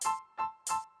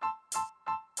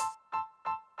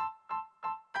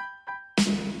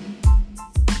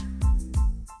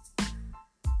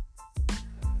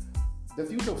the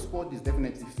future of sport is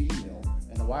definitely female.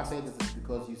 And why I say this is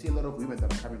because you see a lot of women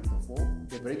that are coming to the fore.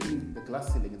 They're breaking the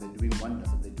glass ceiling and they're doing wonders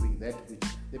and they're doing that which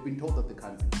they've been told that they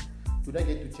can't do. Today I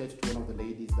get to chat to one of the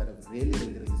ladies that have really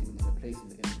seen a place in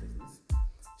the business.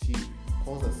 She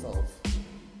calls herself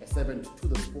a servant to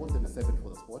the sport and a servant for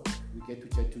the sport. We get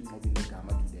to chat to Nqobile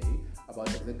Gama today about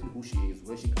exactly who she is,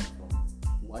 where she comes from,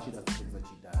 why she does the things that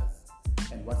she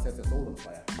does, and what sets her soul on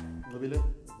fire. Nqobile,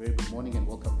 very good morning and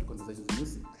welcome to Conversations with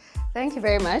Lucy. Thank you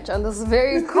very much on this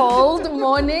very cold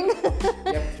morning.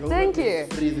 Yep, Thank you.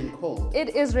 It's freezing cold.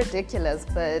 It is ridiculous,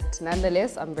 but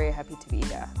nonetheless, I'm very happy to be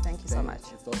here. Thank you so much.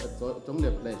 It's only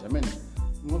a pleasure. I mean,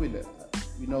 Nqobile,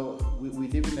 you know, we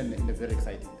live in a very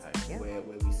exciting time where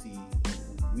we see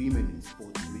women in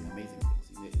sport doing amazing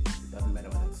things. It doesn't matter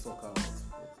whether it's soccer, or it's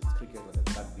cricket, whether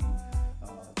it's rugby,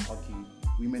 hockey.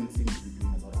 Women seem to be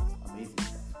doing a lot of amazing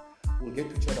stuff. We'll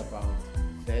get to chat about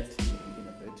that in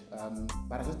a bit.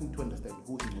 But I just need to understand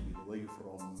who is Nqobile, where you're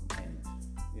from, and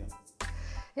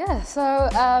Yeah, so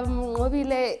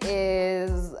Nqobile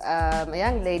is a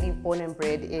young lady born and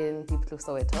bred in Deep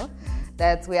Soweto.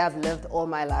 That's where I've lived all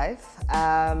my life.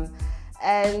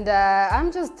 And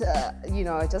I'm just,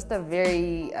 just a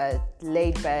very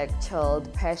laid-back,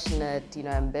 chilled, passionate,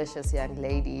 ambitious young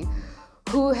lady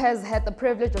who has had the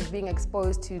privilege of being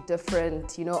exposed to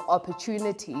different,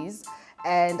 opportunities.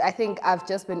 And I think I've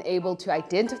just been able to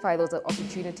identify those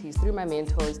opportunities through my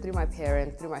mentors, through my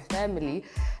parents, through my family.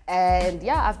 And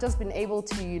yeah, I've just been able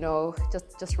to,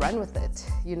 just run with it.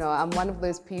 I'm one of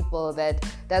those people that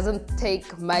doesn't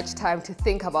take much time to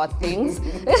think about things.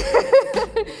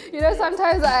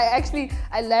 Sometimes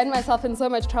I land myself in so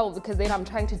much trouble because then I'm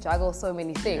trying to juggle so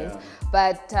many things. Yeah.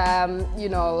 But,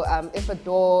 if a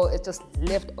door is just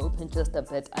left open just a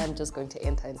bit, I'm just going to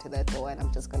enter into that door and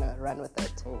I'm just going to run with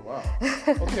it. Oh, wow.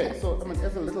 Okay, so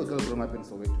as a little girl growing up in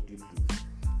Soweto, Deep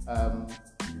Blue,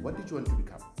 what did you want to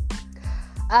become?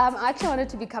 I actually wanted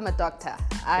to become a doctor.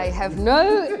 I have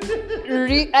no,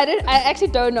 I actually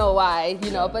don't know why,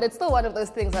 but it's still one of those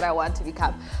things that I want to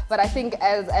become. But I think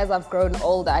as I've grown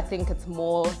older, I think it's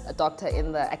more a doctor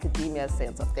in the academia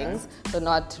sense of things. So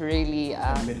not really,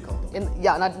 A medical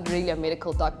doctor. Not really a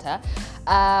medical doctor.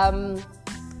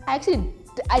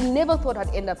 I never thought I'd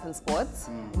end up in sports.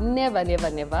 Never.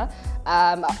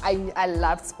 I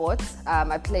loved sports.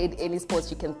 I played any sports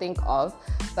you can think of.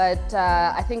 But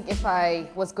I think if I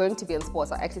was going to be in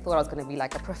sports, I actually thought I was going to be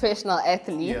like a professional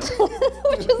athlete. Yeah.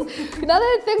 Which is, now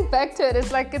that I think back to it,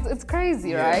 it's like, it's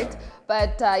crazy, right?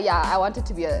 But I wanted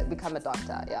to become a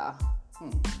doctor, yeah.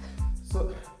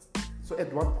 So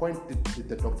at what point did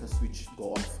the doctor switch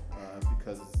go off?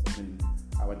 Because,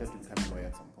 I wanted to become a lawyer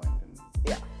at some point. And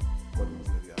God knows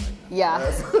where we are right now.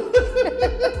 Yeah.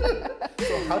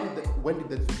 So when did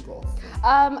that switch go off?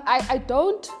 I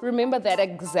don't remember that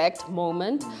exact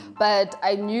moment, but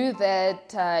I knew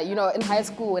that, in high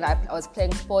school when I was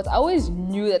playing sports, I always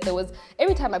knew that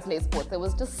every time I played sports, there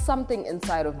was just something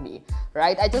inside of me,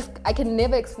 right? I can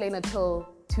never explain it till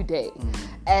today.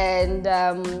 And,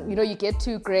 you get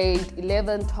to grade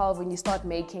 11, 12 when you start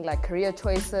making like career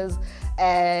choices.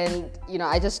 And,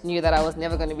 I just knew that I was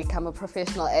never going to become a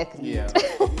professional athlete. Yeah.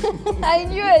 I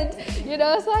knew it,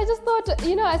 so I just thought,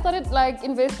 I started like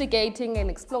investigating and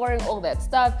exploring all that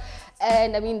stuff.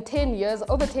 And over 10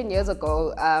 years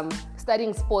ago,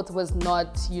 studying sports was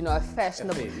not,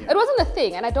 fashionable. It wasn't a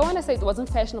thing. And I don't want to say it wasn't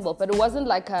fashionable, but it wasn't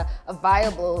like a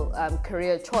viable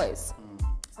career choice.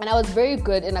 And I was very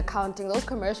good in accounting, those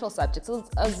commercial subjects.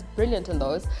 I was brilliant in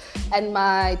those. And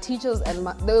my teachers,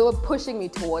 they were pushing me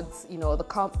towards, the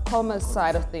commerce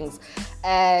side of things.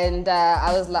 And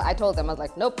I told them, I was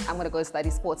like, nope, I'm gonna go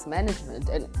study sports management.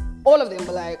 And all of them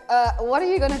were like, what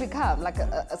are you gonna become? Like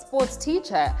a sports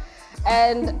teacher?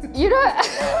 And, and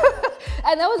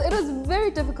it was very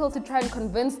difficult to try and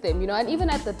convince them, and even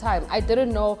at the time, I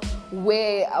didn't know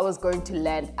where I was going to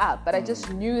land up, but I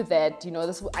just knew that,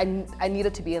 I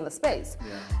needed to be in the space.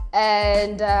 Yeah.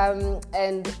 And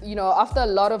after a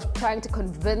lot of trying to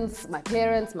convince my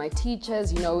parents, my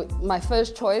teachers, my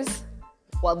first choice,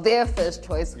 their first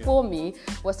choice for me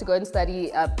was to go and study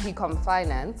BCom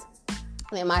finance.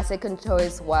 And my second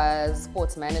choice was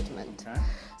sports management. Okay.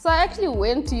 So I actually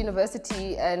went to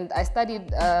university and I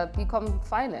studied BCom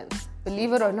finance,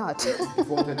 believe it or not. You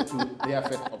devoted to their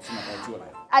first option about your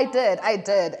life. I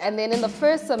did. And then in the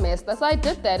first semester, so I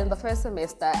did that in the first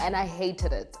semester and I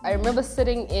hated it. I remember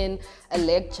sitting in a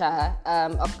lecture,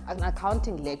 an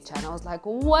accounting lecture, and I was like,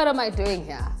 what am I doing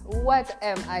here? What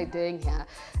am I doing here?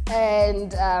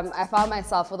 And I found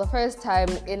myself for the first time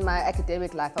in my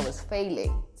academic life, I was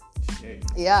failing.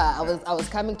 Yeah, I was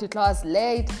coming to class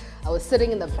late. I was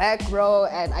sitting in the back row,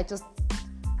 and I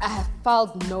I have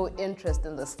felt no interest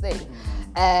in this thing.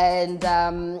 And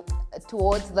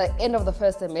towards the end of the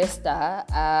first semester,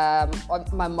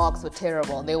 my marks were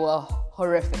terrible. They were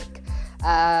horrific.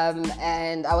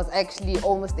 And I was actually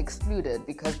almost excluded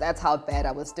because that's how bad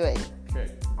I was doing.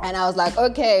 Okay. And I was like,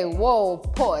 okay, whoa,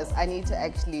 pause. I need to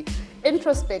actually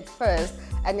introspect first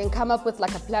and then come up with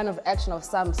like a plan of action of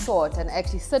some sort and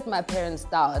actually sit my parents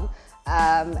down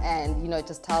and, you know,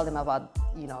 just tell them about,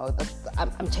 you know,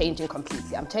 I'm changing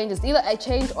completely. I'm changing. It's either I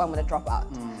change or I'm going to drop out.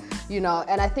 You know,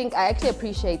 and I think I actually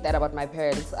appreciate that about my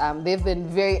parents. They've been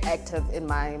very active in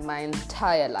my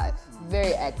entire life,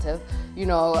 very active. You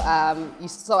know,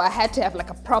 so I had to have like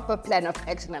a proper plan of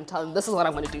action. I'm telling them, this is what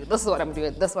I'm going to do, this is what I'm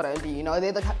doing, this is what I'm doing. You know,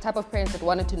 they're the type of parents that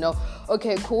wanted to know,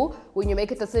 okay, cool, when you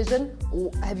make a decision,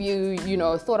 have you, you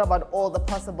know, thought about all the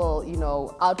possible, you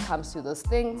know, outcomes to this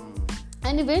thing?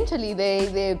 And eventually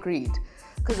they agreed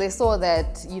because they saw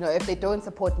that, you know, if they don't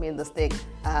support me in this thing,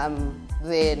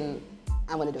 then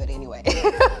I'm going to do it anyway.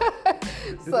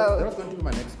 So that was going to be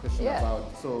my next question about,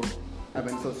 so, I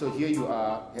mean, so here you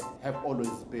are, have always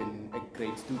been a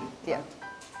great student. Yeah.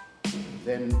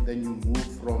 Then you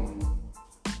move from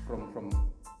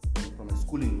a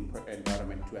schooling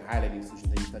environment to a higher learning institution,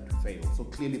 then you start to fail. So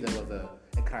clearly there was a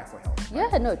cry for help. Right?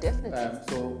 Yeah, no, definitely.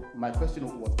 So my question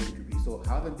was going to be, so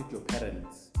how then did your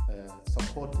parents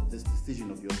support this decision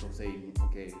of yours of saying,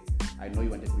 okay, I know you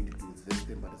wanted me to do this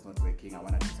thing, but it's not working, I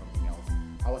want to do something else.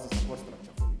 How was the support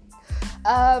structure for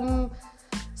you?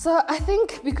 So I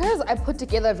think because I put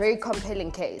together a very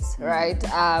compelling case, right?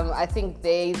 I think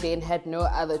they then had no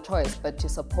other choice but to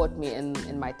support me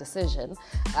in my decision.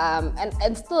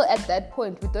 And still at that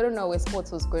point, we didn't know where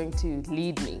sports was going to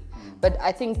lead me. But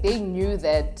I think they knew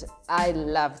that I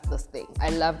loved this thing. I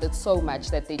loved it so much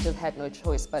that they just had no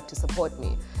choice but to support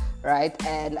me, right?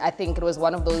 And I think it was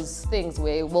one of those things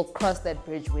where we'll cross that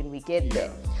bridge when we get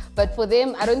there. But for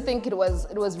them, I don't think it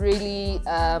was really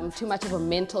too much of a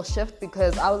mental shift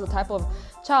because I was the type of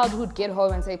child who'd get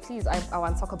home and say, please, I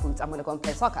want soccer boots, I'm gonna go and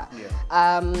play soccer.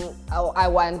 I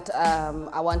want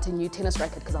a new tennis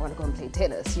racket because I want to go and play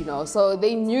tennis, you know. So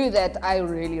they knew that I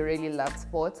really, really loved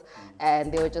sports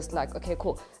and they were just like, okay,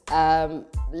 cool,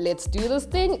 let's do this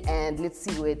thing and let's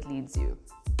see where it leads you.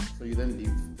 So you then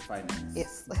leave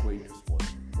finance, go into sport.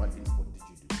 What in sport did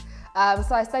you do?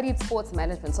 So I studied sports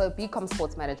management, so BCom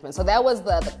sports management. So that was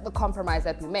the compromise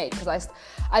that we made because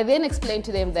I then explained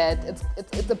to them that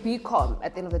it's a BCom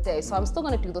at the end of the day. So I'm still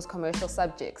going to do those commercial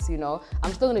subjects, you know.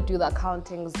 I'm still going to do the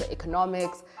accountings, the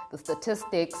economics, the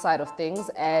statistics side of things.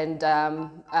 And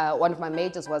one of my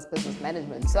majors was business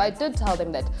management. So I did tell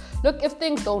them that, look, if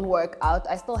things don't work out,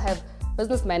 I still have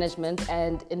business management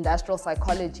and industrial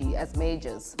psychology as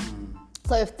majors.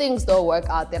 So if things don't work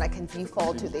out, then I can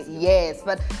default to the yes.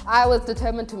 But I was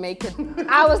determined to make it.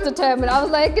 I was determined. I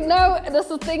was like, no, this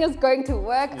thing is going to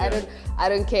work. I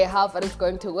don't care how, but it's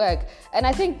going to work. And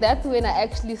I think that's when I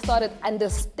actually started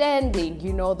understanding,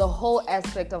 you know, the whole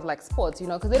aspect of like sports, you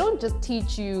know, because they don't just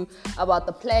teach you about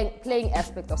the playing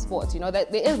aspect of sports, you know,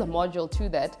 that there is a module to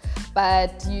that,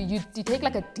 but you take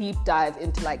like a deep dive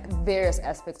into like various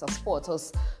aspects of sports, so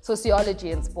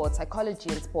sociology in sports, psychology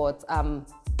in sports,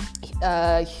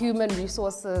 human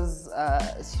resources,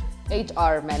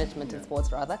 HR management in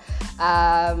sports rather.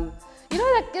 You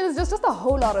know, like, it's just a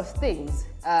whole lot of things.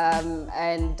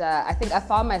 And I think I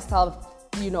found myself,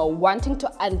 you know, wanting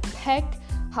to unpack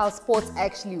how sports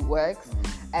actually works.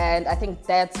 And I think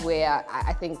that's where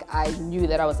I think I knew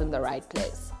that I was in the right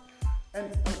place.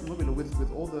 And Nqobile,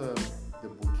 with all the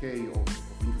bouquet of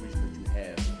information that you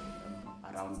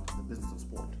have around the business of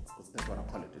sport, because that's what I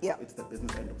call it. It's the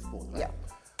business end of sport, right?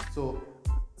 So,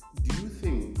 do you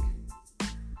think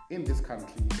in this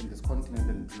country, in this continent,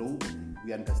 and globally,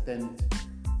 we understand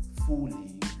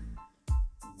fully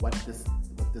what this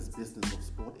business of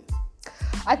sport is?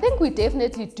 I think we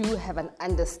definitely do have an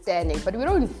understanding, but we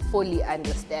don't fully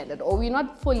understand it, or we're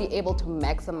not fully able to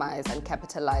maximize and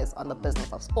capitalize on the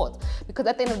business of sport. Because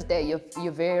at the end of the day,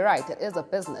 you're very right, it is a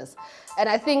business. And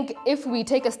I think if we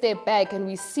take a step back and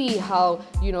we see how,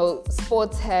 you know,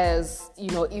 sports has, you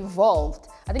know, evolved,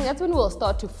 I think that's when we'll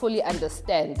start to fully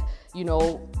understand, you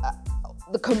know,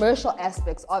 the commercial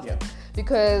aspects of it.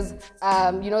 Because,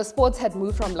 you know, sports had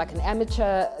moved from like an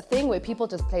amateur thing where people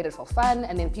just played it for fun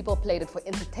and then people played it for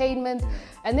entertainment.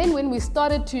 And then when we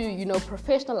started to, you know,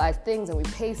 professionalize things and we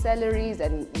pay salaries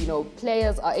and, you know,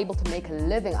 players are able to make a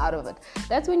living out of it,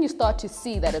 that's when you start to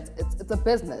see that it's a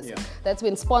business. That's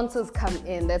when sponsors come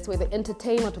in, that's where the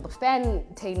entertainment or the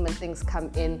fan-tainment things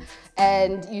come in,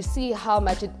 and you see how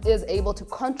much it is able to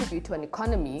contribute to an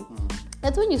economy.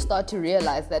 that's when you start to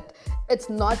realize that it's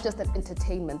not just an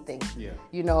entertainment thing. Yeah.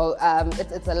 You know,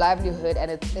 it's a livelihood,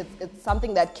 and it's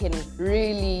something that can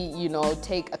really, you know,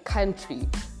 take a country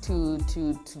to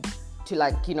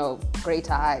like, you know,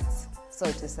 greater heights, so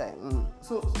to say.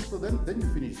 So then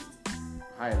you finish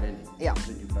higher learning. Yeah.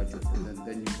 Then you graduate, and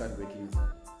then you start working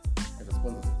as a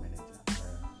sponsorship manager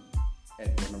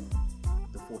at one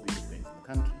of the 4 biggest banks in the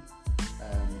country.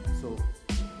 So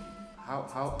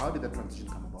how did that transition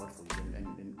come about for you,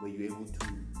 and were you able to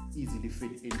easily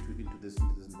fit into this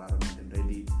environment and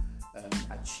really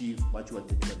achieve what you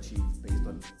wanted to achieve based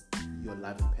on your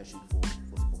love and passion for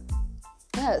sport?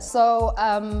 Yeah, so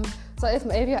if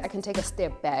maybe I can take a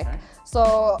step back. Okay.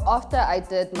 So after I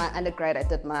did my undergrad, I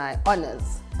did my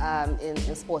honors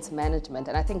in sports management,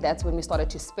 and I think that's when we started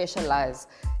to specialize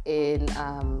in,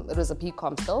 it was a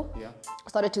BCom still,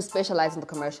 started to specialize in the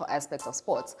commercial aspects of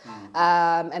sports.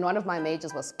 And one of my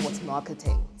majors was sports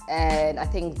marketing, and I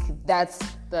think that's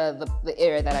the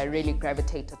area that I really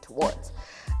gravitated towards.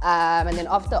 And then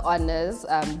after honors,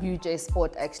 UJ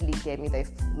Sport actually gave me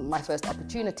my first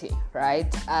opportunity,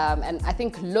 right? And I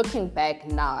think looking back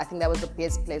now, I think that was the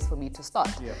best place for me to start.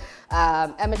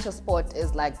 Yeah. Amateur sport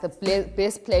is like the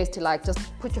best place to like just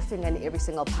put your finger in every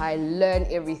single pie, learn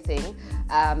everything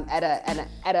at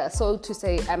a so to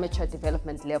say amateur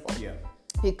development level. Yeah.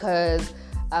 Because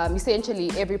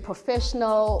essentially every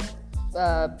professional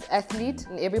athlete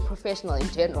and every professional in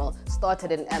general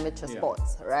started in amateur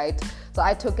sports, right? So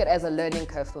I took it as a learning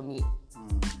curve for me.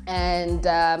 And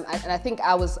I think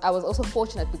I was also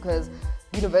fortunate because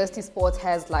university sports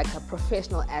has like a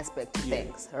professional aspect to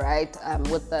things, right?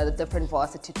 With the different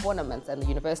varsity tournaments and the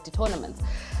university tournaments.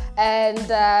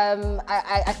 And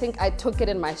I think I took it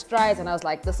in my strides, and I was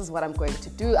like, this is what I'm going to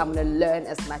do. I'm going to learn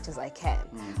as much as I can.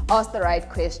 Ask the right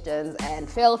questions and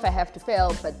fail if I have to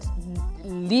fail, but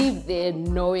leave there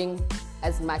knowing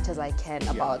as much as I can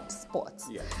about sports.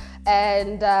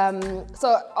 And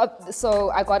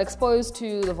so I got exposed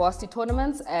to the varsity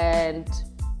tournaments, and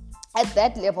at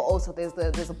that level also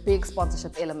there's a big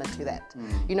sponsorship element to that.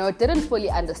 You know, I didn't fully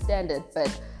understand it, but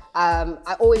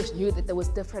I always knew that there was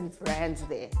different brands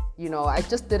there. You know, I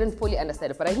just didn't fully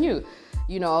understand it, but I knew,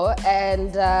 you know,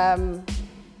 and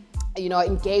you know,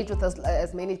 engaged with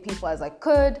as many people as I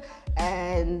could.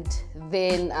 And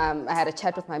then I had a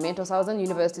chat with my mentor. So I was in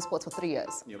university sports for 3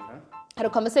 years. Okay. I had a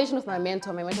conversation with my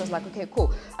mentor. My mentor was like, okay,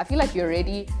 cool. I feel like you're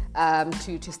ready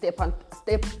to step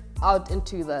out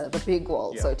into the big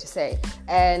world, so to say.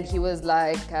 And he was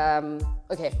like,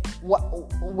 okay,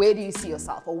 where do you see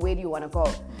yourself, or where do you want to go?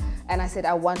 And I said,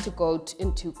 I want to go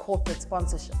into corporate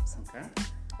sponsorships. Okay.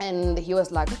 And he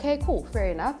was like, okay, cool, fair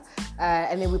enough.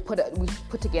 And then we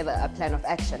put together a plan of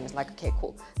action. It's like, okay,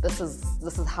 cool. This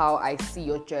is how I see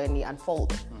your journey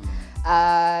unfolding.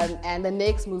 And the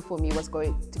next move for me was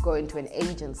to go into an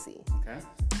agency. Okay.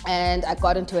 And I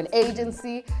got into an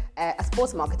agency, a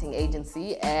sports marketing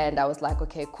agency, and I was like,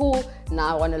 okay, cool.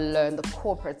 Now I want to learn the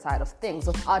corporate side of things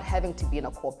without having to be in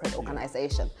a corporate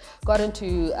organization. Got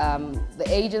into the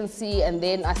agency, and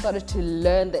then I started to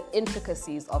learn the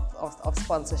intricacies of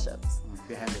sponsorships.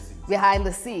 Behind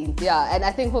the scenes, yeah. And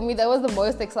I think for me that was the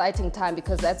most exciting time,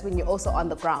 because that's when you're also on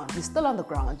the ground. You're still on the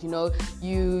ground, you know.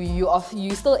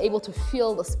 You're still able to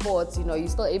feel the sports, you know. You're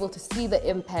still able to see the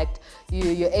impact.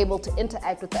 You're able to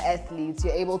interact with the athletes.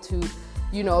 You're able to,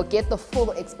 you know, get the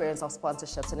full experience of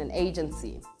sponsorships in an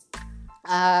agency.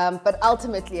 But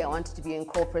ultimately I wanted to be in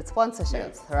corporate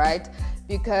sponsorships, right?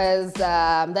 Because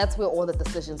that's where all the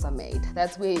decisions are made.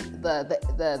 That's where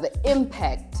the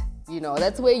impact, you know,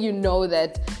 that's where you know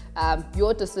that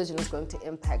your decision is going to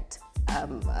impact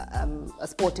a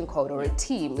sporting code or a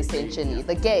team, essentially,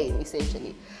 the game,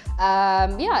 essentially.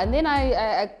 And then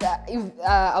I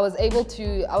was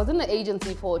in the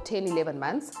agency for 10, 11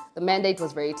 months. The mandate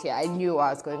was very clear. I knew I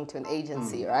was going to an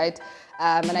agency, right?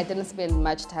 And I didn't spend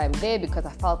much time there because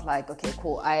I felt like, okay,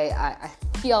 cool, I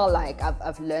feel like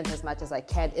I've learned as much as I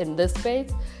can in this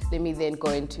space. Let me then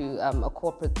go into a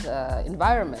corporate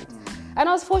environment. And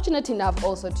I was fortunate enough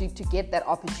also to get that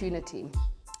opportunity.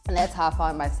 And that's how I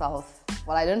found myself.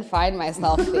 Well, I didn't find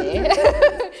myself there.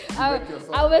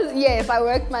 I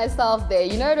worked myself there,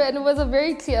 you know, and it was a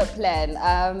very clear plan.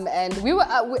 And we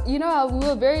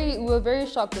were very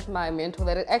shocked with my mentor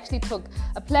that it actually took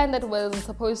a plan that was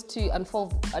supposed to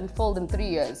unfold in 3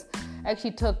 years.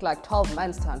 Actually took like 12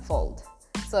 months to unfold.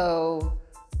 So.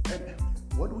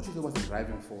 What would you say was the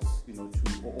driving force, you know,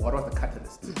 or what was the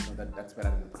catalyst, you know, that's better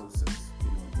than the process, you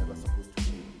know, that was supposed to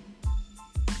take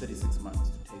 36 months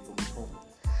to take over 12 months?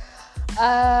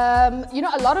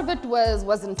 A lot of it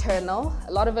was internal.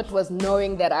 A lot of it was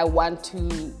knowing that I want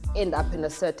to end up in a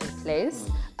certain place.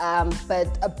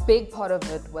 But a big part of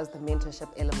it was the mentorship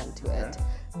element to it.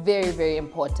 Very, very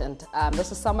important. This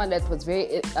was someone that was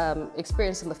very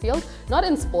experienced in the field, not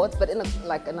in sports, but in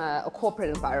a corporate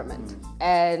environment.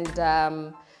 And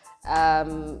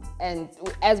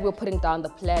as we're putting down the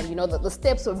plan, the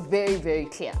steps were very, very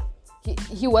clear.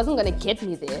 He wasn't going to get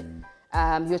me there.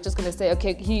 He was just going to say,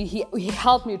 okay, he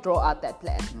helped me draw out that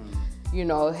plan.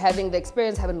 Having the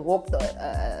experience, having walked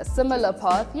a similar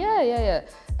path. Yeah.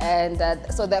 And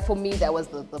so that for me, that was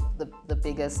the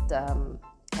biggest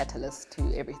catalyst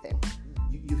to everything.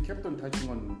 You've kept on touching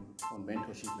on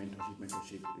mentorship.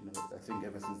 I think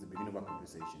ever since the beginning of our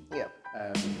conversation. Yeah.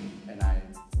 And I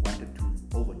wanted to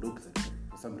overlook that.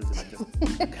 For some reason, I just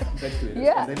come back to it.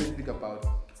 Yeah. And then we speak about,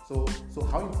 so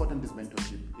how important is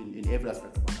mentorship in every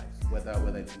aspect of our lives?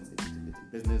 Whether it's in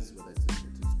business, whether it's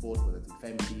in sport, whether it's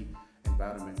in family,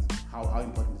 environment. How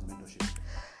important is mentorship?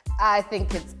 I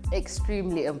think it's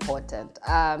extremely important.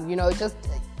 Just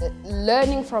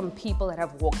learning from people that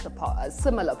have walked a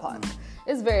similar path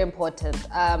is very important.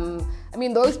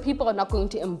 Those people are not going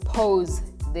to impose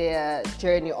their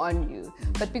journey on you,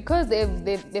 but because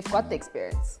they've got the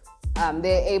experience,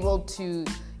 they're able to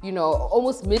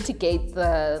almost mitigate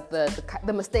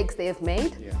the mistakes they have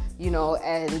made,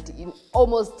 and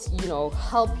almost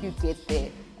help you get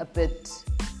there a bit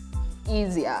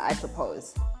easier, I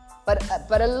suppose.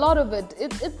 But a lot of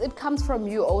it comes from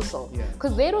you also,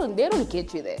 because they don't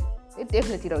get you there. They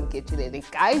definitely don't get you there. They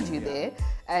guide you there,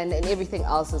 and everything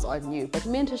else is on you. But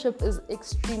mentorship is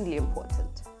extremely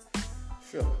important.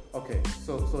 Sure. Okay.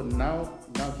 So now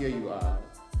here you are.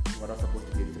 What was supposed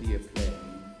to be a 3-year plan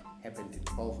happened in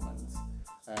 12 months.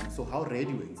 So how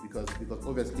ready were you? Because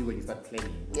obviously when you start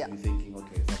planning, you're thinking,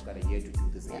 okay, so I've got a year to do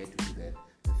this, a year to do that,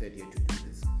 the third year to do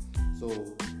this. So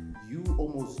you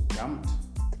almost jumped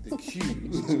the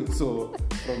queue. So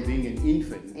from being an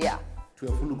infant to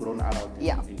a fully grown adult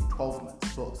in 12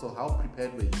 months. So how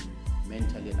prepared were you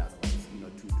mentally and otherwise,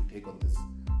 to take on this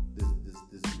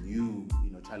new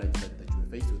challenge that you were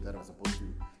faced with that was supposed to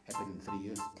happen in 3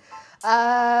 years?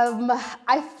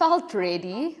 I felt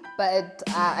ready, but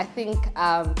I think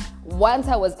once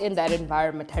I was in that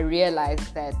environment, I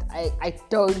realized that I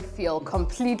don't feel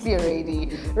completely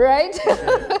ready, right?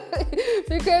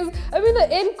 Because, the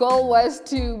end goal was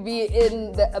to be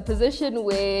in a position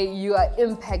where you are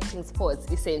impacting sports,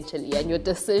 essentially, and your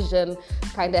decision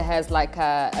kind of has like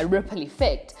a ripple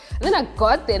effect. And then I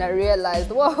got there and I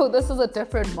realized, whoa, this is a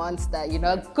different monster,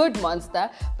 a good monster,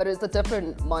 but it's a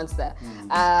different monster.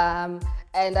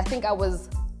 And I think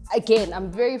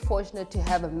I'm very fortunate to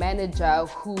have a manager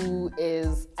who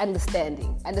is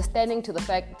understanding to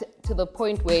the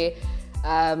point where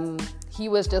he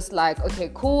was just like,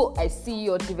 okay, cool, I see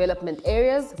your development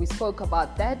areas. We spoke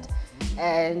about that.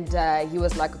 And he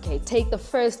was like, okay, take the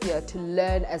first year to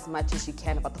learn as much as you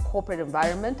can about the corporate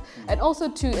environment and also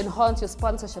to enhance your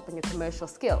sponsorship and your commercial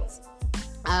skills.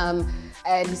 And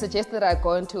he suggested that I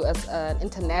go into an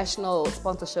international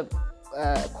sponsorship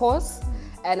course.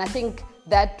 And I think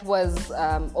that was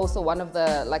also one of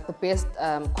the best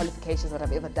qualifications that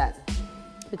I've ever done.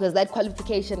 Because that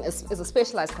qualification is a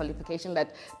specialized qualification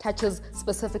that touches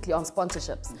specifically on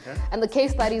sponsorships. Okay. And the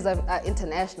case studies are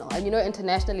international. And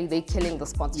internationally, they're killing the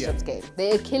sponsorships game.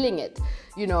 They're killing it,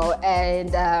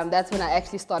 and that's when I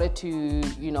actually started to,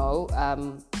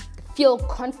 feel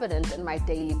confident in my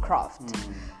daily craft.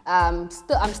 I'm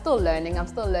still learning. I'm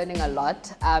still learning a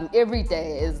lot. Every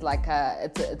day is like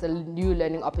it's a new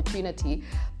learning opportunity.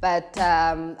 But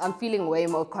I'm feeling way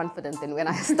more confident than when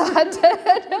I started.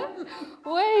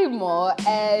 Way more.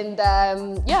 And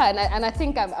and I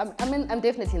think I'm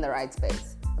definitely in the right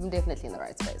space. I'm definitely in the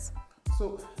right space.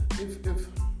 So if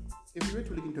you were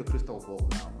to look into a crystal ball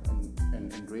now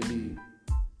and really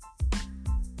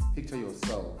picture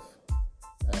yourself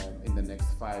in the next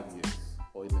 5 years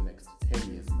or in the next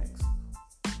 10 years max,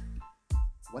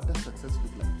 what does success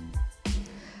look like to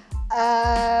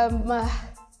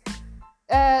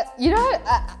you?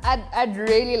 I'd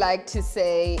really like to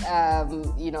say,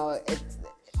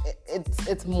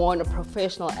 it's more on a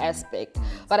professional aspect,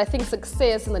 but I think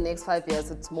success in the next 5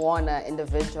 years, it's more on an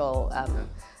individual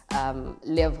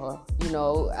level.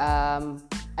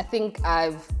 I think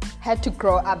I've had to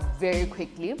grow up very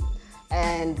quickly,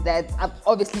 and that I've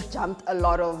obviously jumped a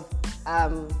lot of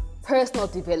personal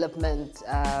development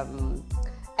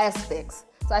aspects.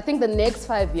 So I think the next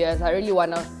 5 years, I really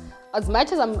want to, as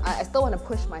much as I still want to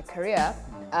push my career,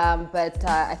 but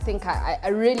I think I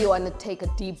really want to take a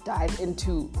deep dive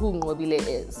into who Nqobile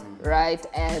is, right?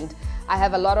 And I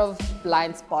have a lot of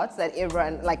blind spots that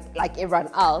everyone, like everyone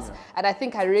else, and I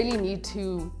think I really need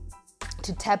to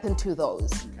tap into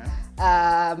those. Okay.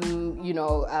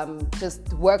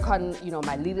 Just work on,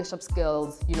 my leadership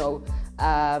skills,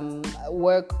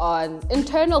 work on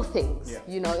internal things,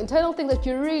 internal things that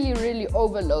you really, really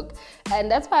overlook. And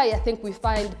that's why I think we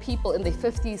find people in their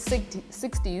 50s,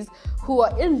 60s who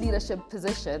are in leadership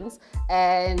positions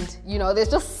and, there's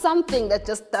just something that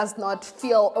just does not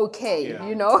feel okay,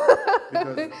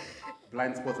 Because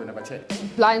blind spots were never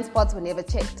checked. Blind spots were never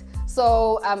checked.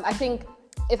 So I think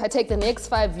if I take the next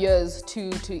 5 years to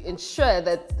ensure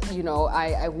that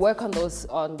I work on those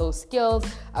skills,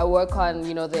 I work on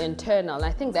the internal, and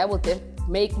I think that will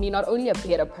make me not only a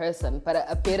better person but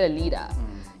a better leader,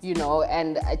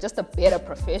 and just a better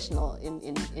professional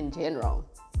in general.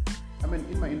 I mean,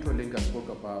 in my intro link, I spoke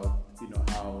about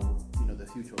how the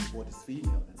future of sport is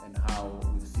female and how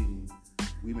we've seen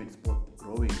women's sport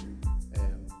growing,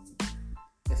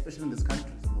 especially in this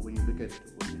country. When you look at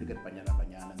Banyana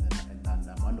and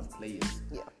the amount of players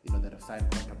that have signed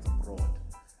contracts abroad,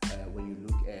 when you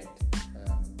look at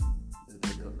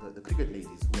the cricket ladies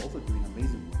who are also doing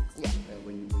amazing work,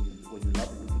 when you look into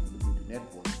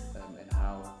netball and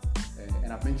how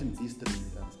and I've mentioned these three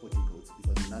sporting codes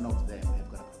because none of them have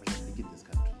got a professional league in this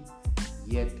country,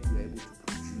 yet we're able to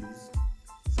produce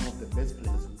some of the best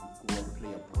players who go and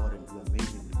play abroad and do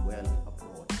amazingly well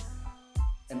abroad.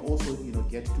 And also,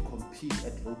 get to compete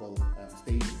at global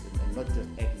stages and not just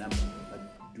add numbers, but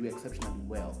do exceptionally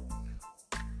well.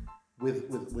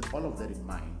 With all of that in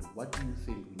mind, what do you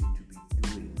think we need to be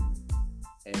doing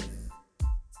as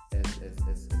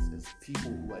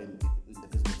people who are in the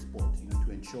business of sport,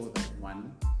 to ensure that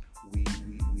one, we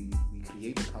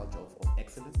create a culture of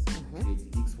excellence,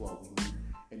 create leagues for our women,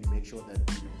 and make sure that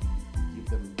we give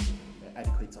them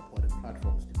adequate support and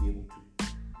platforms to be able to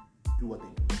do what they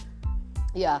do.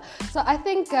 Yeah, so I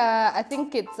think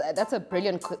that's a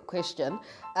brilliant question.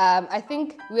 I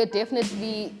think we're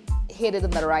definitely headed in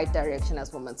the right direction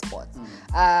as women's sports.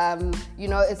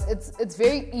 It's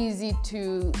very easy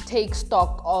to take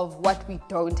stock of what we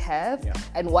don't have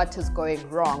and what is going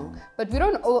wrong, but we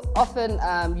don't often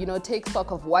take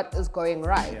stock of what is going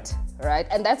right, right?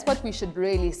 And that's what we should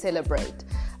really celebrate.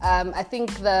 I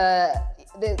think there's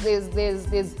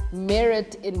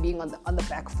merit in being on the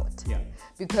back foot.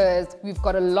 Because we've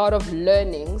got a lot of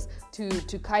learnings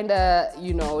to kind of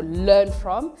learn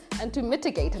from and to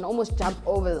mitigate and almost jump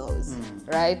over those,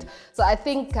 right? So I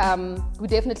think we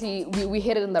definitely we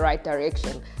headed in the right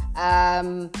direction.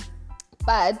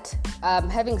 But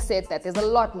having said that, there's a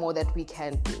lot more that we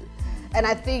can do. And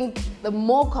I think the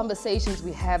more conversations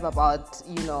we have about,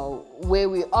 where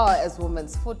we are as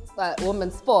women's sports,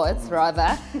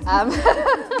 rather,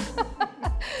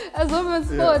 as women's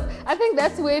sport, I think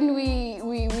that's when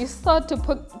we start to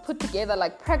put together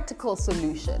like practical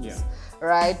solutions,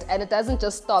 right? And it doesn't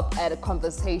just stop at a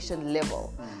conversation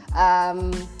level.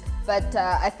 But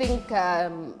I think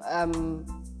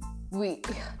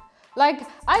I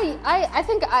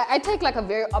think I take like a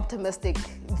very optimistic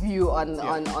view on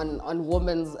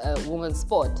women's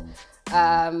sport,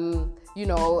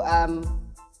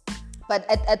 but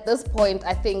at this point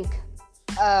I think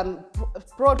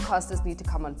broadcasters need to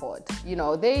come on board. They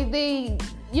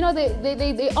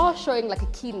are showing like a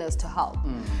keenness to help,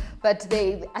 but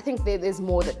I think there's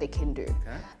more that they can do.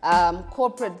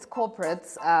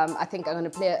 Corporates I think are going to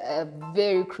play a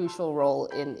very crucial role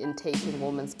in taking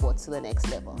women's sports to the next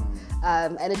level,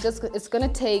 and it's going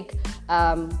to take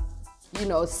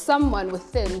someone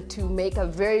within to make a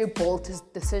very bold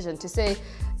decision to say,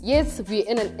 yes, we're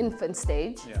in an infant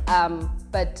stage,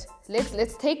 but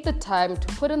let's take the time to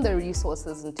put in the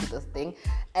resources into this thing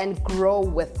and grow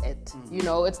with it.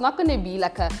 It's not going to be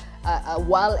like a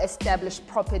well-established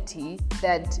property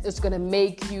that is going to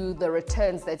make you the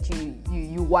returns that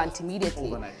you want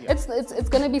immediately. Overnight, It's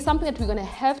going to be something that we're going to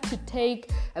have to take,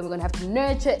 and we're going to have to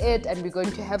nurture it, and we're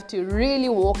going to have to really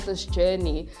walk this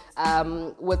journey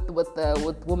with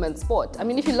women's sport. I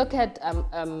mean, if you look at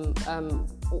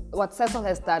what Cecil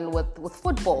has done with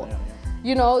football,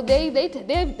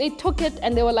 they took it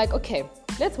and they were like, okay,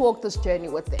 let's walk this journey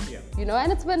with them.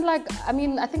 And it's been like, I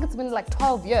think it's been like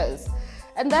 12 years,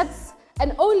 and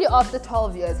And only after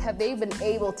 12 years have they been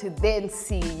able to then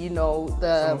see, you know,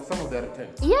 some of their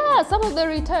returns. Yeah, some of the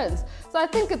returns. So I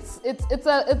think it's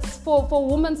for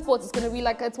women's sports. It's going to be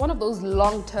like, it's one of those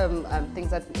long-term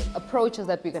things, approaches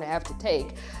that we're going to have to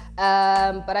take.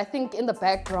 But I think in the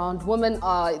background, women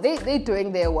are they're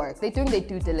doing their work. They're doing their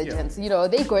due diligence. You know,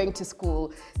 they're going to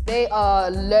school. They are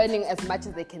learning as much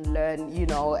as they can learn. You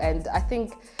know, and I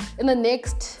think in the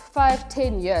next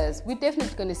 5-10 years, we're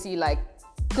definitely going to see like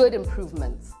good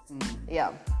improvements.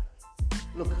 Yeah.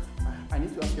 Look, I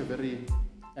need to ask you a very,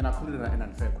 and I'll call it an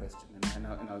unfair question, and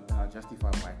I'll justify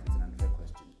why it's an unfair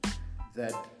question.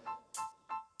 That,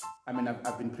 I mean,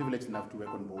 I've been privileged enough to work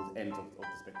on both ends of the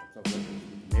spectrum. So I've worked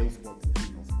with male sport and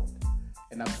female sport.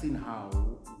 And I've seen how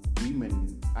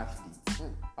women athletes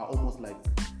are almost like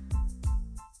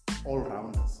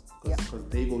all-rounders. Because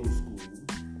they go to school,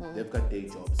 they've got day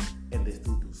jobs, and they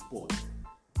still do sports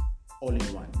all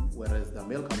in one. Whereas the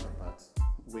male counterparts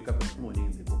wake up in the morning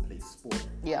and they go play sport.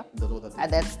 Yeah. That's all that they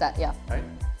And that's that, yeah. Right?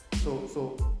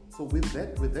 So with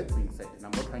that being said, and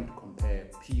I'm not trying to compare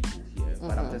people here,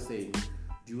 but I'm just saying,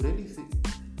 do you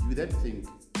then think,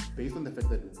 based on the fact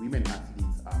that women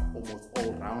athletes are almost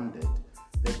all-rounded,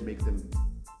 that makes them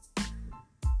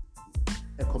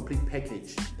a complete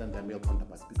package than their male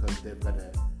counterparts, because they've got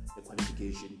a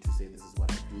qualification to say, this is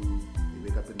what I do. They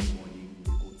wake up in the morning,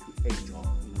 they go to a job,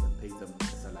 you know, that pays them a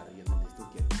salary, and then they still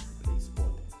get to play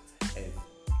sport. And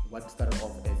what started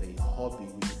off as a hobby,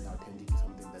 which is now tending to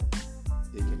something that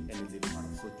they can earn a living out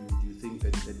of. So do you think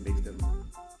that makes them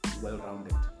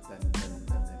well-rounded than their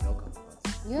male counterparts?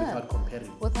 Yeah.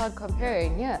 Without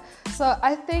comparing. Yeah. So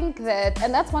I think that,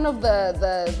 and that's one of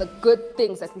the good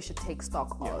things that we should take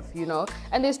stock of, you know.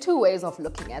 And there's two ways of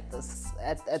looking at this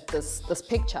this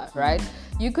picture, right?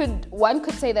 One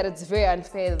could say that it's very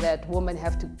unfair that women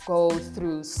have to go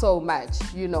through so much,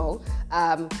 you know,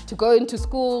 to go into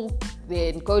school,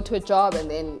 then go to a job, and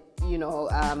then, you know,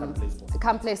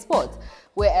 come play sports.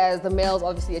 Whereas the males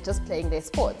obviously are just playing their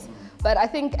sports. But I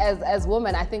think as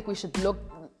women, I think we should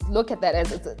look at that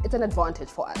as it's an advantage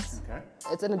for us. Okay.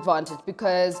 It's an advantage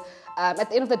because at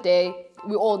the end of the day,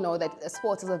 we all know that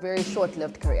sports is a very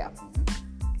short-lived career.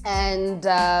 And,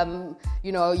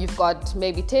 you know, you've got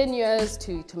maybe 10 years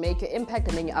to make your impact,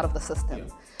 and then you're out of the system,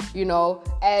 you know.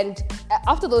 And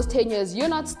after those 10 years, you're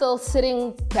not still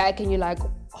sitting back and you're like,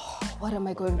 oh,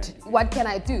 what can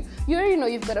I do? You already know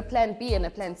you've got a plan B and a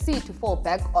plan C to fall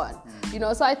back on, you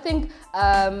know. So I think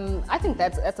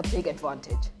that's a big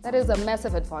advantage. That is a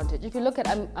massive advantage. If you look at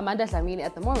Amanda Dlamini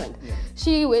at the moment,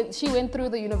 she went through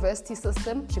the university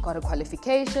system. She got a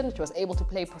qualification. She was able to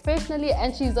play professionally,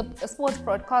 and she's a sports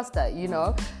broadcaster, you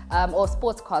know, or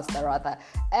sportscaster rather.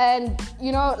 And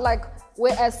you know, like,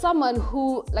 whereas a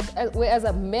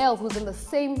male who's in the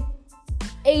same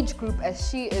age group as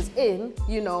she is in,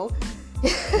 you know,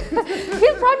 he's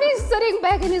probably sitting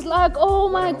back and he's like, oh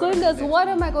my goodness, what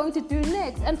am I going to do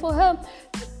next? And for her,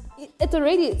 it's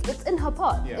in her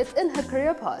path. It's in her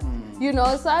career path, you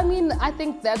know. So I mean, I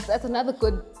think that's another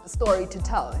good story to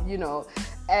tell, you know.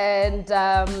 And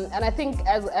I think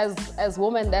as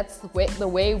women, that's the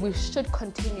way we should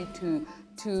continue to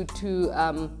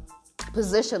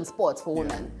position sports for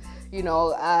women, you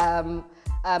know.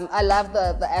 I love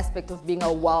the aspect of being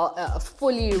a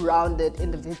fully rounded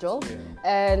individual,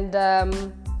 and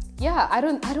I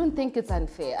don't think it's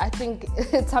unfair. I think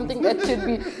it's something that should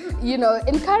be, you know,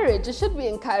 encouraged. It should be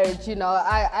encouraged. You know,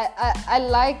 I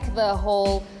like the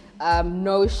whole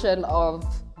notion of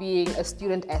being a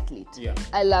student athlete.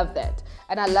 I love that,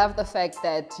 and I love the fact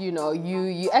that, you know,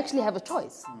 you actually have a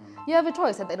choice. You have a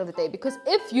choice at the end of the day, because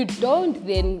if you don't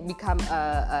then become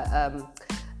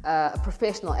a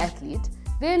professional athlete,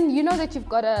 then you know that you've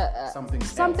got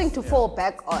something to fall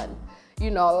back on,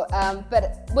 you know.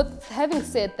 But with having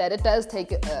said that, it does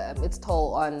take its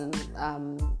toll on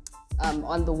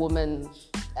the women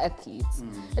athletes.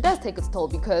 It does take its toll,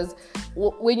 because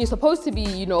when you're supposed to be,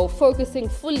 you know, focusing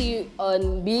fully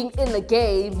on being in the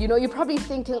game, you know, you're probably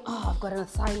thinking, oh, I've got an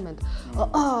assignment, or,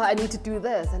 oh, I need to do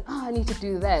this, and oh, I need to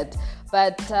do that.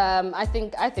 But I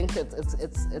think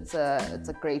it's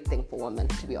a great thing for women,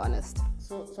 to be honest.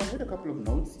 So I made a couple of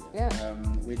notes here,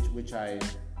 which I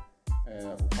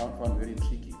found very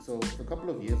intriguing. So a couple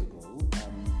of years ago,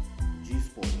 G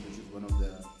Sport, which is one of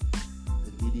the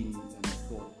leading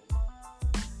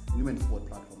women's sport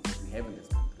platforms that we have in this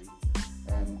country,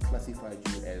 classified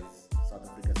you as South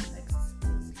Africa's next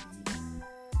sports leader.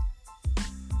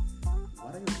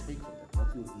 What are your takes on that?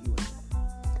 What's your view on that?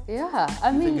 Yeah,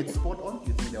 I mean, think it's spot on? Do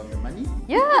you think they're on the money?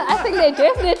 Yeah, I think they're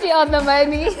definitely on the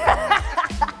money.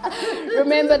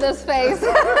 Remember this face.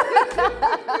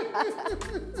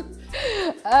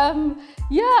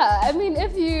 Yeah, I mean, I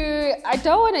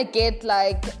don't want to get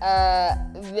like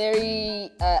very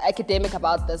academic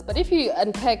about this, but if you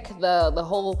unpack the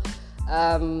whole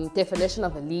definition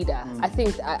of a leader, I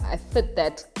think I fit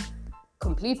that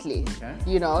completely,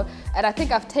 you know, and I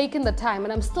think I've taken the time,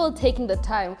 and I'm still taking the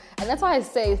time, and that's why I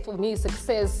say for me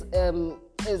success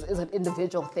is an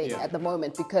individual thing at the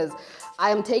moment, because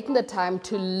I am taking the time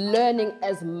to learning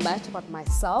as much about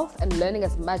myself and learning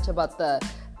as much about the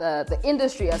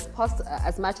industry as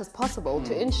much as possible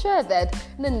to ensure that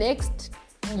in the next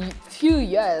few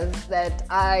years that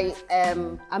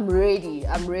I'm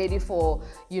ready for,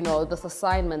 you know, this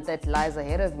assignment that lies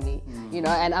ahead of me, you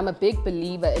know, and I'm a big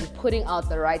believer in putting out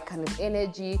the right kind of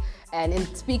energy and in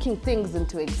speaking things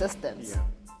into existence.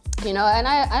 You know, and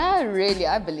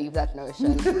I believe that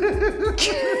notion.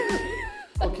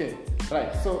 Okay,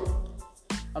 right. So,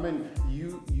 I mean,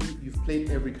 you've played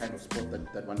every kind of sport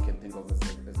that one can think of as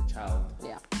a child.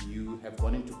 Yeah. You have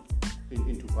gone into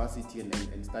varsity and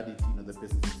studied, you know, the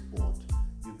business of sport.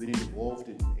 You've been involved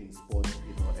in sport,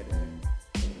 you know, at an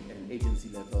agency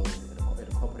level, at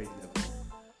a corporate level.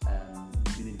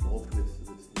 You've been involved with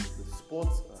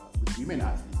sports, with women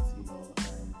athletes, you know,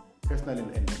 personally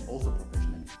and also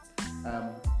professionally.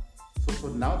 So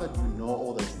now that you know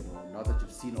all that you know, now that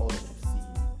you've seen all that you've seen,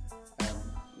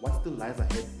 what still lies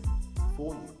ahead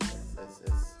for you as a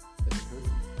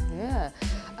person? Yeah.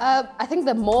 I think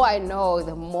the more I know,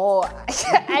 the more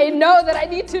I know that I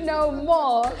need to know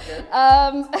more.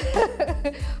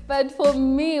 Okay. But for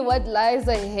me, what lies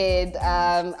ahead,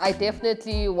 I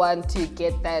definitely want to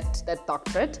get that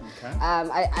doctorate. Okay.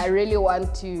 I really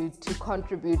want to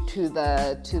contribute to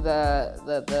the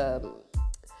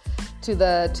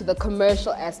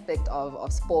commercial aspect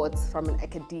of sports from an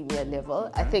academia level.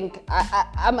 Okay. I think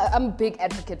I'm a big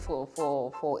advocate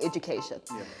for education.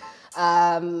 Yeah.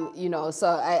 You know, so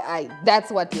I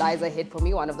that's what lies ahead for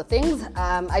me. One of the things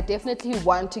I definitely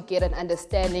want to get an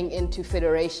understanding into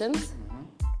federations.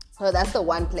 So that's the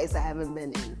one place I haven't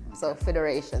been in. So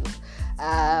federations,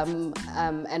 and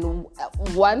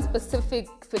one specific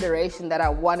federation that I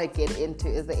want to get into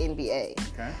is the NBA.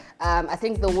 Okay. I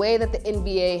think the way that the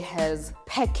NBA has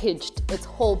packaged its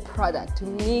whole product, to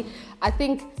me, I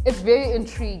think it's very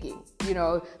intriguing. You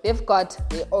know, they've got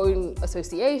their own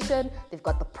association, they've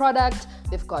got the product,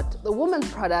 they've got the women's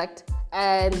product,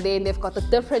 and then they've got the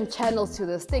different channels to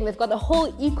this thing. They've got a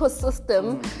whole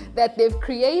ecosystem that they've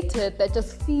created that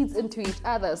just feeds into each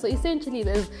other. So essentially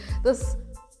there's this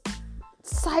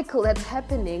cycle that's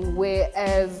happening,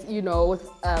 whereas, you know, with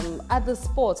other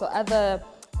sports or other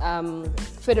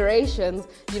federations,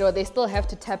 you know, they still have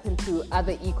to tap into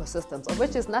other ecosystems, of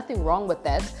which there's nothing wrong with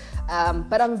that.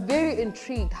 But I'm very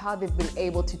intrigued how they've been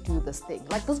able to do this thing.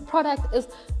 Like, this product is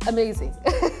amazing.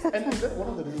 And is that one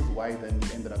of the reasons why then you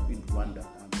ended up in Rwanda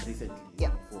recently? Yeah.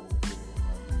 For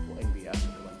NBA?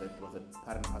 Was it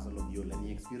part and parcel of your learning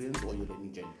experience or your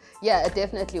learning journey? Yeah, it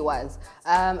definitely was.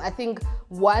 I think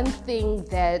one thing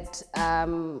that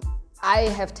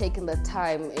I have taken the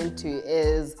time into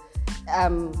is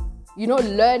you know,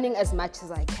 learning as much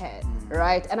as I can,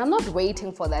 right? And I'm not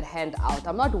waiting for that handout.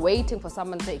 I'm not waiting for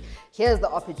someone to say, here's the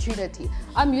opportunity.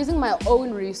 I'm using my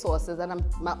own resources and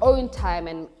my own time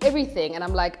and everything. And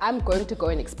I'm like, I'm going to go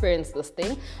and experience this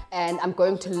thing, and I'm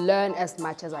going to learn as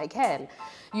much as I can.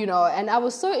 You know, and I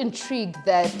was so intrigued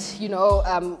that, you know,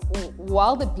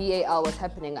 while the BAL was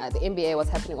happening, the NBA was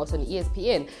happening also on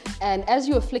ESPN, and as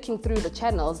you were flicking through the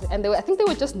channels, and I think they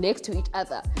were just next to each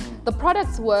other, the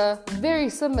products were very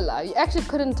similar. You actually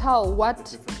couldn't tell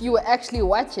what you were actually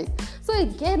watching. So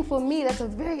again, for me, that's a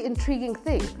very intriguing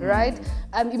thing, right?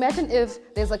 Imagine if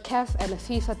there's a CAF and a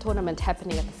FIFA tournament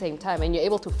happening at the same time, and you're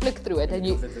able to flick through it, and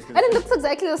it looks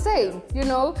exactly the same, you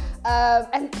know?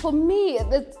 And for me,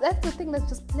 that's the thing that's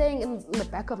just playing in the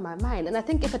back of my mind. And I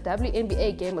think if a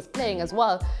WNBA game was playing as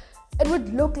well, it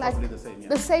would look like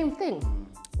the same thing.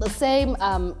 The same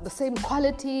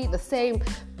quality, the same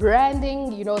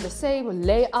branding, you know, the same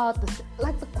layout,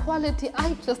 like the quality.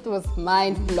 I just was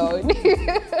mind blown.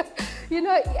 You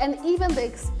know, and even the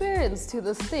experience to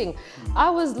this thing, I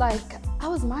was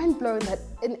mind blown that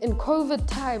in COVID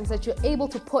times that you're able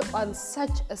to put on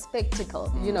such a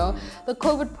spectacle. You know, the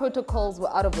COVID protocols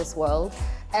were out of this world.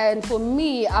 And for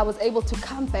me, I was able to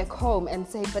come back home and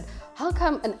say, but how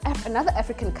come another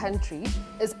African country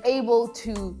is able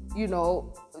to, you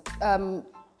know,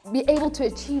 be able to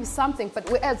achieve something, but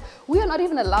whereas we are not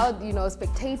even allowed, you know,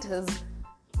 spectators,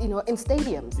 you know, in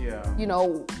stadiums. Yeah. You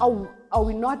know, are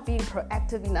we not being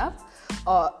proactive enough?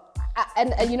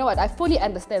 And you know what? I fully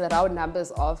understand that our numbers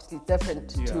are obviously different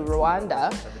to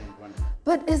Rwanda.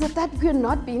 But is it that we're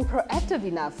not being proactive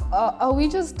enough? Are we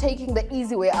just taking the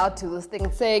easy way out to this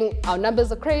thing, saying our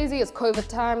numbers are crazy, it's COVID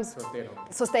times,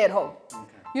 so stay at home. Okay.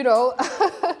 You know,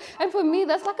 and for me,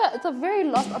 that's like it's a very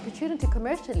lost opportunity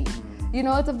commercially. You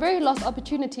know, it's a very lost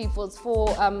opportunity for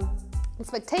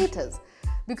spectators,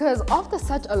 because after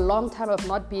such a long time of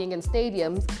not being in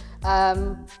stadiums,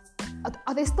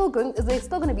 are they still going? Is there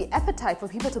still going to be appetite for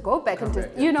people to go back into,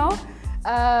 you know?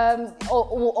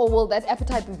 Or will that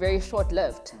appetite be very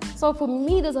short-lived? So for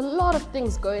me, there's a lot of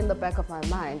things going in the back of my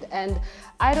mind, and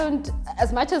I don't,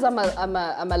 as much as I'm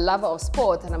a lover of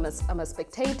sport and I'm a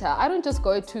spectator, I don't just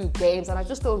go to games and I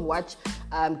just don't watch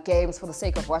games for the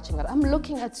sake of watching it. I'm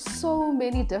looking at so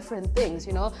many different things,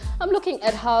 you know. I'm looking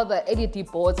at how the LED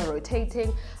boards are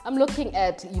rotating. I'm looking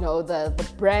at, you know, the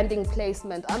branding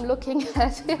placement. I'm looking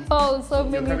at, you know, so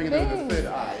many things. The third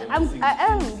eye, I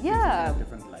am, yeah.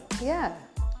 Different light. Yeah.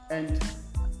 And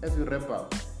as we wrap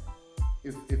up,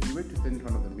 if you were to stand in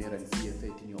front of the mirror and see a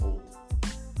 13-year-old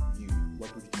you,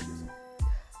 what would you tell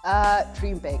yourself?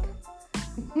 Dream big.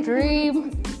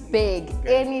 Dream big.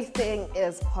 Anything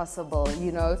is possible,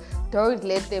 you know. Don't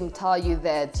let them tell you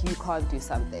that you can't do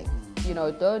something. You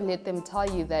know, don't let them tell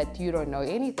you that you don't know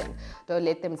anything. Don't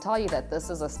let them tell you that this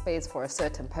is a space for a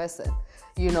certain person.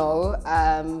 You know,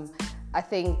 I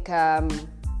think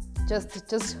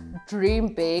just dream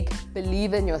big,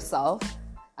 believe in yourself.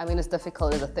 I mean, it's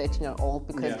difficult as a 13-year-old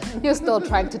because you're still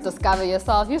trying to discover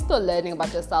yourself. You're still learning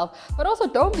about yourself, but also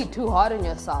don't be too hard on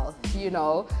yourself, you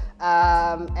know.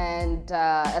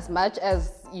 As much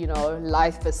as, you know,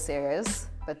 life is serious,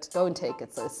 but don't take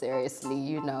it so seriously,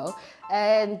 you know.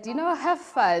 And, you know, have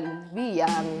fun, be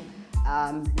young,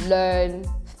 learn,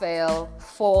 fail,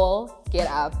 fall, get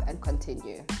up, and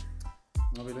continue.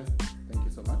 Nqobile, thank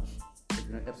you so much. It's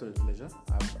been an absolute pleasure.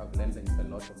 I've learned a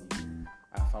lot from you.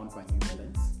 I found my new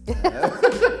balance.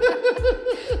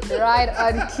 Right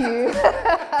on cue.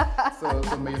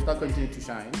 so may your star continue to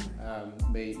shine.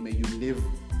 May you live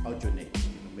out your name. You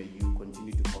know, may you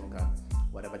continue to conquer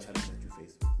whatever challenge that you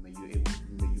face with. May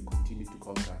you continue to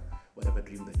conquer whatever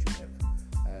dream that you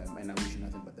have. And I wish you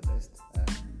nothing but the best.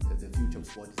 The future of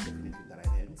sport is definitely in the right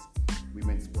hands.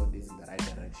 Women's sport is in the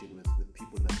right direction with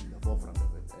people that are in the forefront of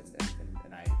it.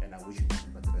 And I wish you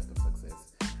nothing but the best of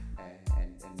success.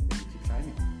 And may you keep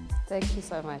shining. Thank you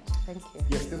so much. Thank you.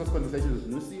 Yes, this was Conversations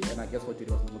with Lucy, and I guess what you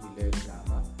did was Nqobile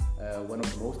Gama, one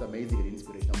of the most amazing and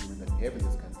inspirational women that we have in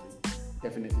this country.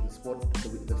 Definitely the sport,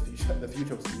 the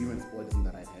future of women's sport is in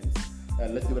the right hands.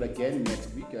 Let's do it again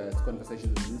next week. It's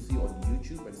Conversations with Lucy on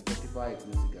YouTube and Spotify. It's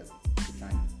Lucy Guys. Keep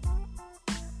shining.